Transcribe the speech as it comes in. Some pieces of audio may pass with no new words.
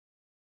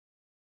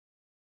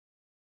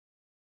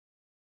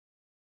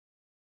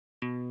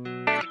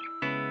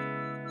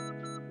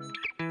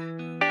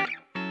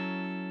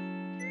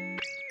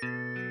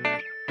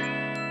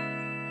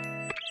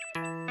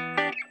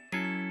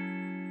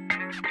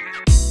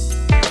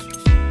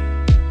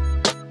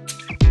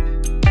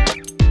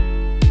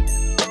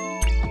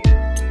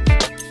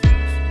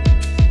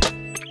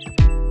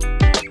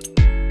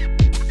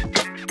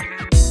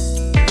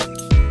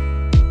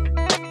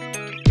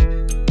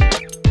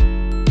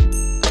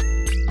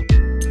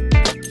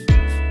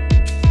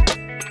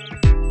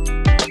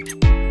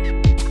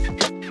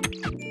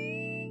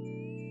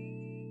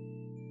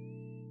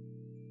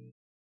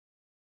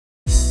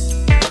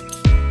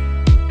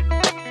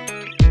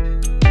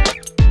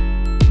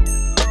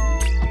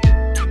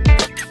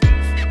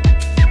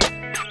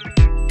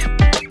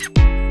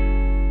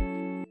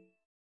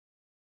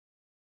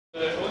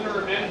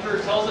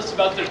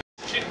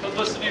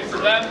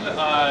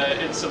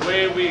It's a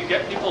way we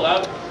get people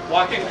out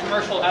walking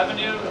Commercial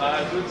Avenue,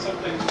 doing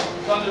something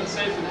fun and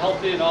safe and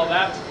healthy and all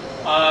that.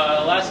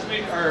 Last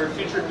week our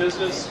featured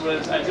business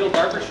was Ideal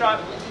Barbershop.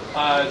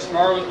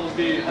 Tomorrow it will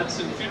be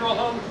Hudson Funeral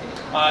Home.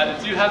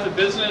 If you have a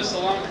business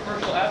along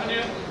Commercial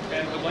Avenue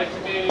and would like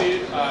to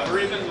be, or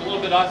even a little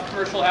bit off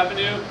Commercial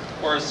Avenue,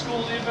 or a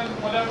school even,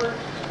 whatever,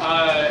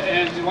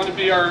 and you want to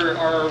be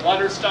our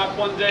water stop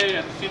one day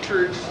and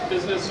featured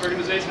business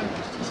organization,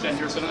 stand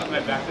here so I don't have my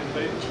back to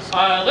anybody,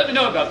 let me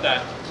know about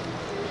that.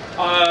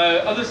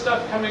 Other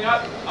stuff coming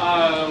up,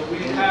 we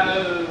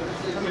have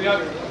coming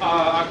up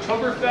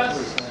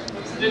Oktoberfest.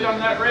 What's the date on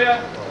that,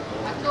 Rhea?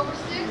 October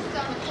 6th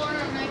on the corner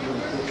of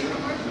 91st and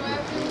Commercial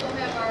Avenue. We'll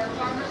have our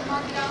farmers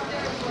market out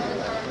there as well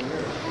as our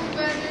food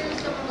vendors,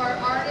 some of our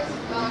artists,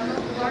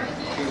 local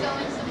artisans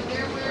selling some of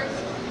their wares,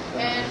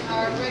 and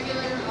our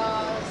regular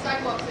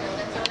sidewalk sale.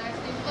 That's our Nice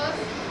Day Plus.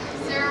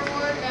 Sarah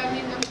Ward,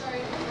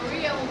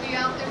 Maria will be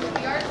out there with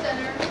the Art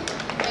Center,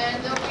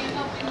 and they'll be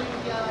helping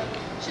the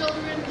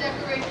children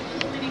decorate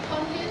little mini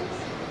pumpkins,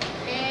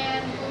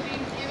 and we'll be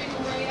giving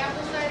away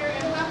apple cider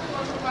and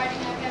popcorn, providing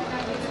I have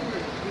not given.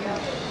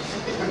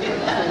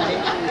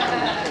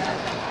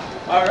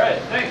 All right,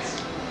 thanks.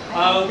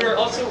 We're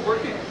also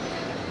working.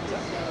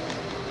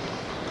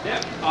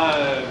 Yeah,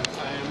 I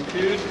am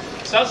Jude.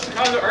 South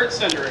Chicago Art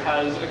Center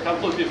has a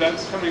couple of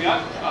events coming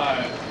up.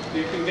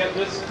 You can get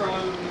this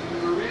from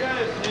Maria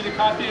if you need a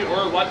copy,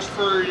 or watch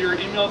for your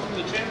email from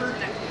the chamber.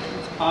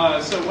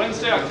 So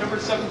Wednesday, October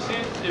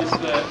 17th is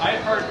the I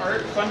Heart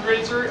Art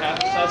fundraiser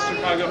at South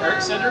Chicago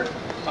Art Center.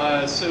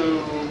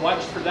 So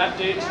watch for that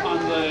date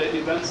on the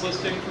events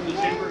listing from the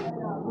chamber.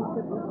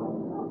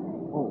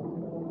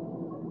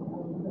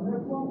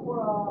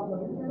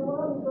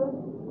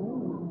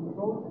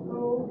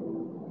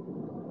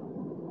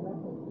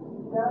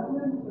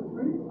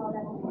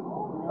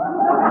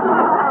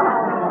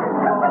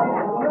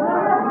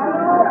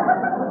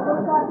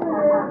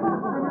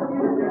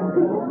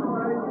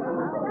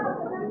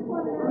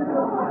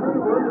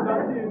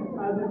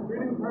 The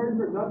greeting cards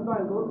are done by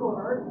local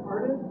artists.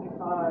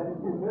 If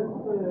you missed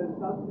the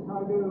South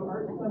Chicago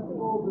Art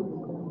Festival this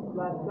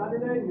last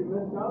Saturday, you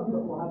missed out,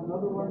 but we'll have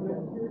another one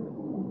next year.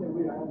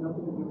 I have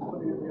nothing to do with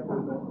putting it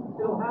together, but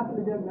it'll happen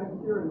again next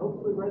year, and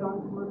hopefully right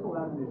on Commercial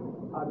Avenue.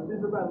 But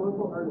these are by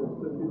local artists,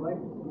 so if you like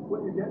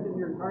what you get in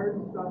your cards,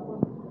 look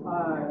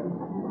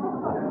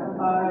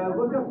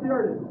up the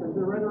artists, because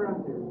they're right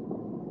around here.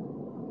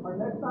 Our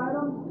next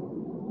item,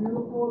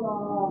 beautiful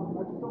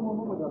Mexican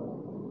woman with a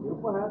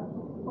beautiful hat.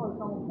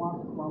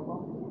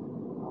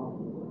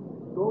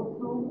 Goes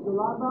to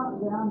Yolanda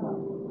de Anda.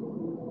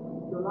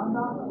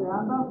 Yolanda de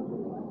Anda.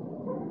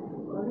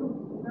 Are you?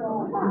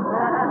 Yolanda.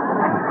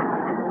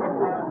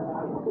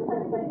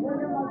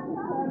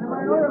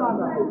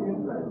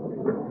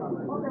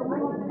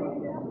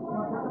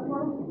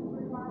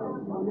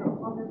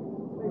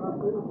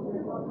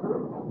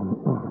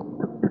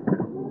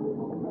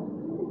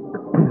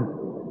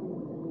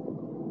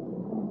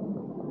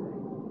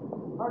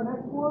 Our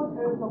next one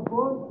is a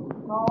book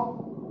called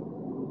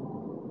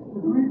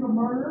Degrees of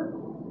Murder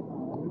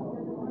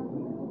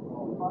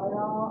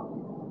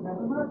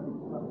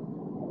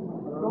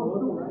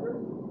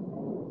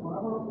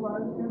by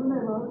Kevin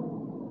Murphy.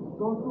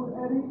 Goes to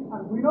Eddie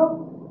and Guido.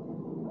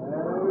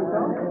 There we go.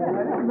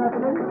 Eddie,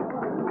 congratulations.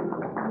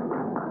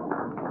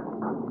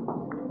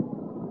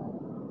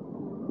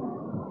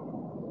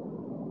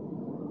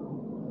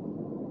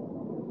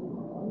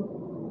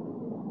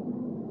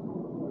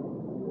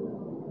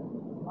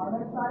 Our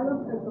next item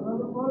is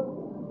another book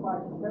by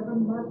Kevin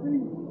Murphy.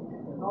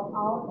 It's not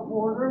out of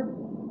order.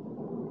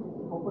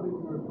 Hopefully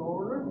it's in your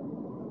order.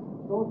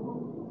 Goes to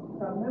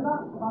Carmela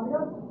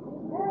Vargas.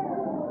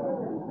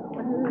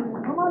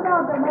 Come on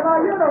down, Carmela.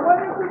 You're the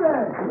winner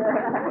today.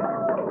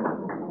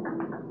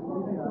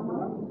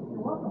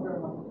 You're welcome very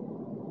much.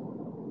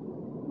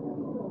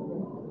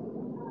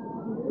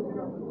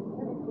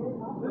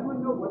 Does anyone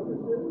know what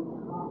this is?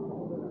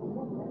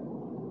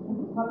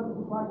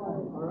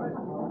 All right.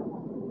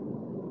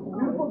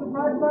 Beautiful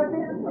surprise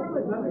market.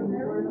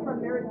 From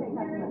Mary Kay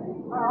Cosmetics.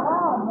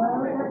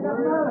 Mary Kay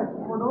Cosmetics.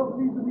 For those of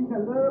you who need a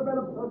little bit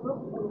of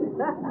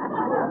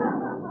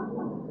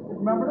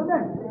remember the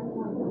name.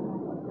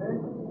 Okay.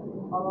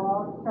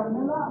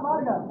 Carmela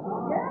Vargas.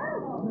 Yes.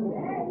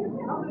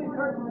 How many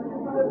cards did you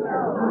put in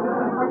there?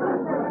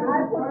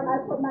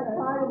 I put my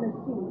card in the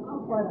sheet,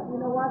 but you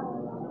know what?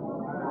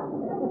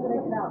 Let's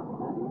take it out.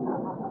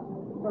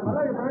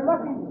 Carmela, you're very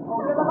lucky.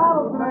 I'll get the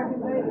bottles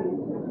today.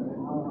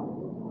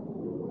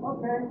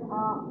 Okay,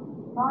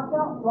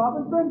 Tasha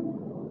Robinson.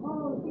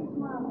 Oh, she's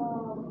my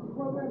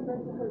program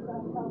director for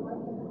South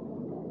Southwest.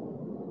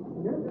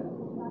 Yes.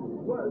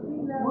 What?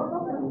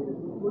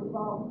 Which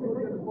file?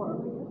 Take it for her.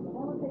 I'm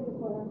going to take it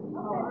for her.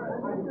 All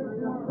right.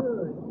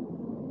 Good.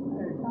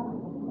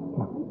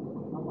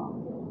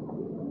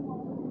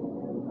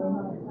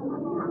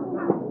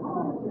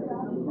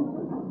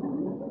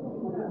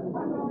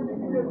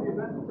 The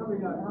event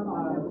coming up.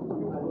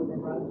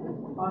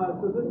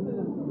 So this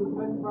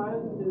next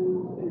prize is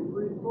a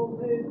free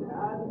full-page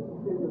ad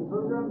in the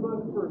program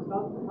book for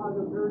South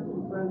Chicago Parents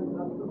and Friends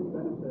upcoming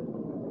benefits.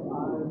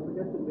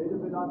 Forget the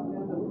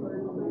database.can, I'm sorry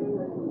to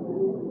say.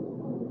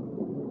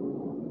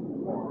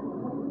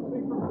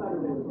 Week from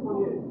Saturday, the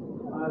 28th.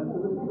 So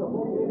this is a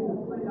whole page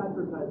of free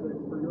advertising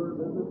for your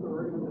business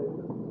or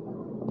organization.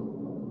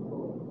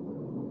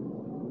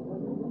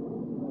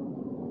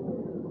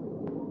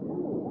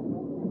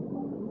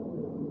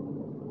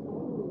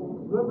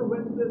 Whoever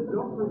wins this,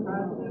 don't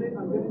procrastinate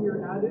on getting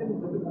your ad in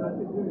because it's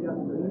actually due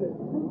yesterday.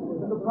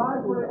 And the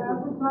prize for the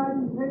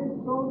advertising page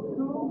goes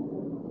to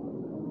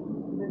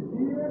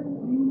Nadir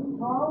E.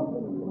 Charles.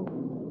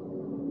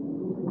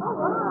 All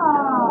right.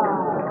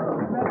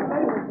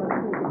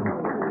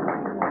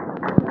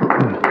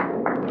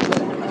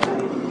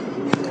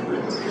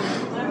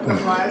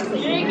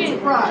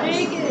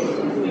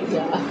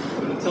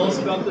 Tell us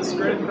about this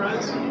great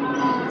prize.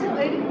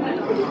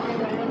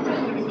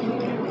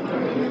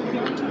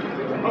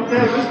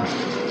 Okay,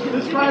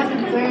 this prize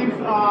contains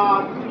 $10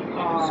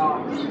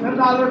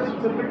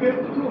 certificate,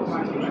 $2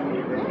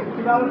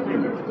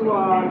 certificates to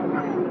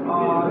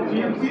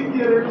GMC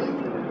theaters,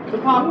 the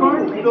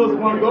popcorn, those who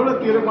want to go to the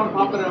theater, want to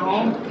pop it at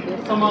home,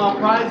 some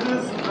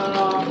prizes,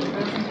 and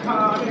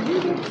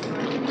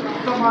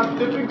some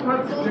dipping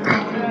pretzels,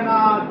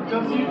 and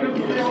just so you can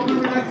stay home and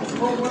relax this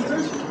cold winter,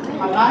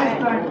 a nice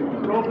blanket,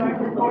 roll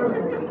blanket for you.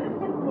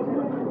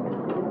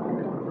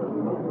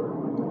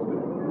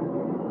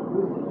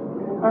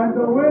 And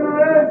the winner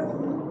is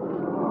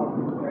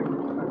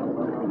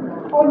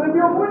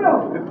Olivia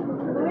Williams.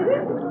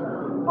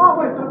 Oh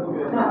wait, that's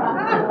good.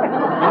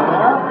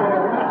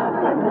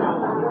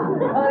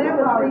 Oh, that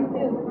was big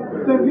too.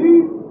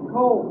 Denise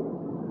Cole.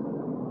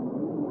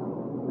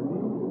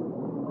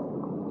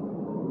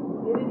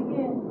 Did it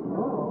again.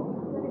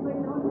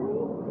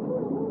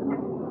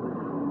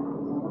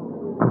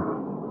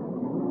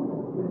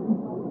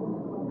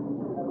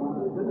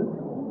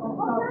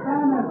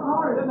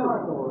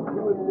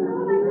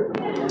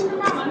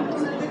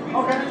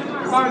 Okay,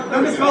 alright, let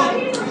me go.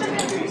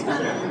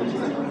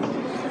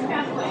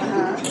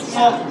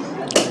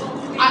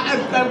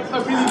 I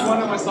really won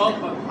it myself,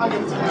 but I'll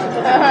give it to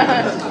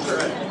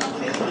you.